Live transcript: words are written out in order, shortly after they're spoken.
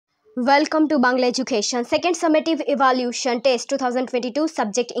Welcome to Bangla Education. Second summative evaluation test 2022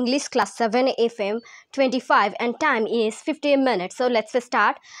 subject English class 7 FM 25 and time is 15 minutes. So let's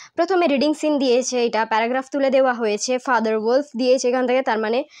start. প্রথমে reading scene দিয়েছে, এটা paragraph তুলে দেওয়া হয়েছে, father wolf দিয়েছে এখান থেকে, তার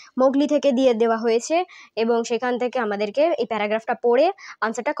মানে মোগলি থেকে দিয়ে দেওয়া হয়েছে এবং সেখান থেকে আমাদেরকে এই প্যারাগ্রাফটা পড়ে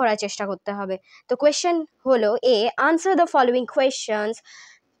আনসারটা করার চেষ্টা করতে হবে। তো কোয়েশ্চেন হলো এ, answer the following questions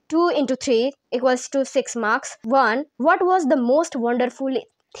 2 into 3 equals to 6 marks. 1. What was the most wonderful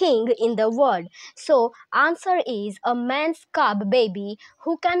thing in the world? So answer is a man's cub baby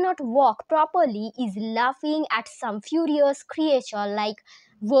who cannot walk properly is laughing at some furious creature like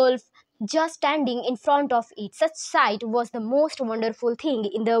wolf just standing in front of it. Such sight was the most wonderful thing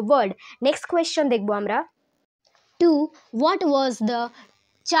in the world. Next question dekhbo amra. 2. What was the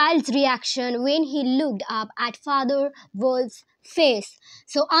child's reaction when he looked up at Father Wolf's face?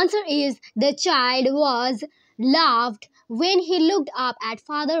 So answer is the child was laughed when he looked up at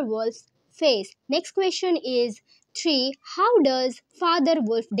Father Wolf's face. Next question is 3. How does Father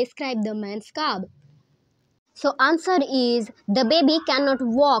Wolf describe the man's cub? So answer is the baby cannot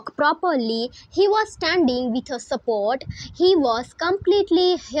walk properly. He was standing with a support. He was completely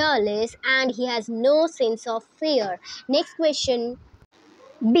hairless and he has no sense of fear. Next question.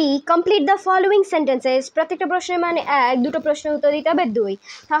 B. Complete the following sentences. প্রত্যেকটা প্রশ্নের মানে এক, দুটো প্রশ্নের উত্তর দিতে হবে দুই।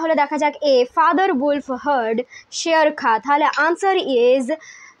 তাহলে দেখা যাক এ, ফাদার wolf heard শের খা, তাহলে answer is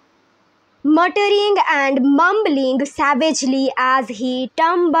muttering and mumbling savagely as he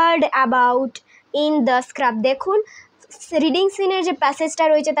tumbled about in the scrub. দেখুন রিডিং সিনের যে প্যাসেজটা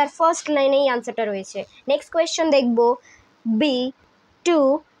রয়েছে তার ফার্স্ট লাইনেই আনসারটা রয়েছে। নেক্সট কোয়েশ্চেন দেখব B, 2.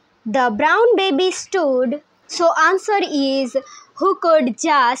 The brown baby stood. So answer is who could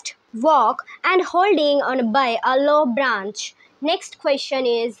just walk and holding on by a low branch. Next question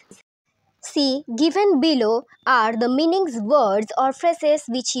is C. Given below are the meanings words or phrases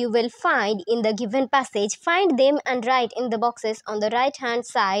which you will find in the given passage. Find them and write in the boxes on the right hand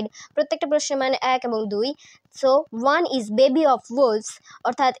side. প্রত্যেকটা প্রশ্নের মানে এক এবং দুই। So 1 is baby of wolves,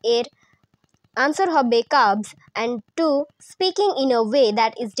 অর্থাৎ এর answer হবে cubs, and 2, speaking in a way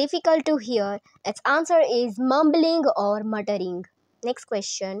that is difficult to hear. Its answer is mumbling or muttering. Next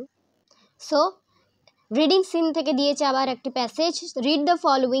question. So reading scene থেকে দিয়েছে আবার একটি passage, read the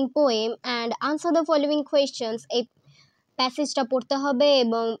following poem and answer the following questions. এই প্যাসেজটা পড়তে হবে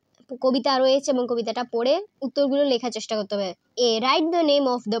এবং কবিতা রয়েছে এবং কবিতাটা পড়ে উত্তরগুলো লেখার চেষ্টা করতে হবে। এ, write the name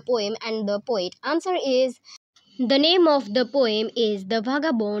of the poem and the poet. Answer is the name of the poem is The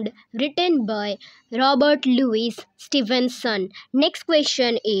Vagabond, written by Robert Louis Stevenson. Next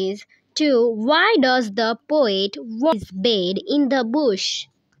question is 2. Why does the poet want his bed in the bush?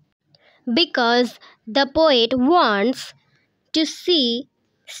 Because the poet wants to see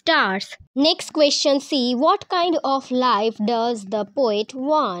stars. Next question C. What kind of life does the poet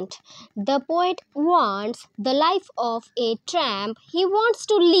want? The poet wants the life of a tramp. He wants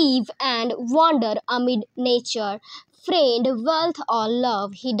to live and wander amid nature. Friend, wealth or love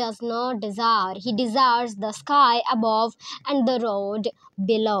he does not desire. He desires the sky above and the road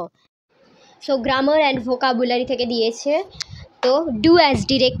below. So grammar and vocabulary থেকে দিয়েছে, তো do as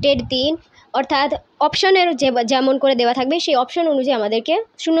directed 3, অর্থাৎ অপশনের যেমন করে দেওয়া থাকবে সেই অপশন অনুযায়ী আমাদেরকে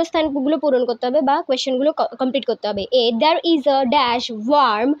শূন্যস্থানগুলো পূরণ করতে হবে বা কোয়েশ্চেনগুলো কমপ্লিট করতে হবে। এ, there is a dash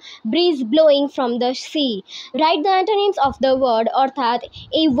worm bridge blowing from the sea. Write the antonyms of the word, অর্থাৎ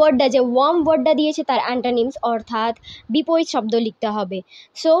এই ওয়ার্ডটা যে ওয়ার্ম ওয়ার্ডটা দিয়েছে তার অ্যান্টোনিমস অর্থাৎ বিপরীত শব্দ লিখতে হবে।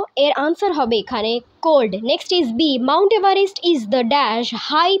 সো এর আনসার হবে এখানে cold. Next is B, Mount Everest is the dash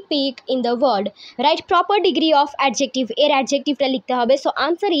high peak in the world. Right proper degree of adjective, এর অ্যাডজেক্টিভটা লিখতে হবে। So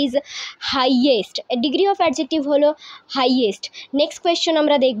answer is highest. Degree of adjective হলো হাইয়েস্ট। নেক্সট কোয়েশ্চেন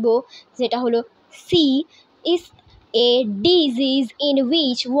আমরা দেখব যেটা হলো C, is a disease in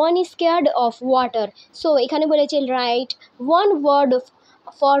which one is scared of water. So এখানে বলেছে right one word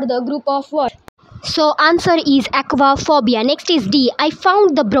for the group of word. So answer is aquaphobia. Next is D. I found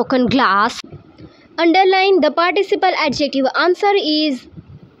the broken glass. Underline the participle adjective. Answer is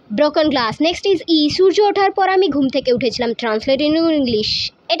broken glass. Next is E. সূর্য ওঠার পর আমি ঘুম থেকে উঠেছিলাম। Translate in English.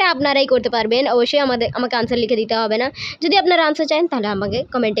 এটা আপনারাই করতে পারবেন, অবশ্যই আমাকে আনসার লিখে দিতে হবে না। যদি আপনারা আনসার চান তাহলে আমাকে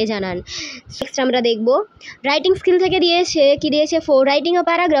কমেন্টে জানান। নেক্সট আমরা দেখব রাইটিং স্কিল থেকে দিয়েছে, কি দিয়েছে 4. Writing a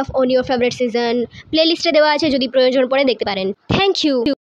paragraph on your favourite season. প্লেলিস্টে দেওয়া আছে, যদি প্রয়োজন পড়ে দেখতে পারেন। Thank you.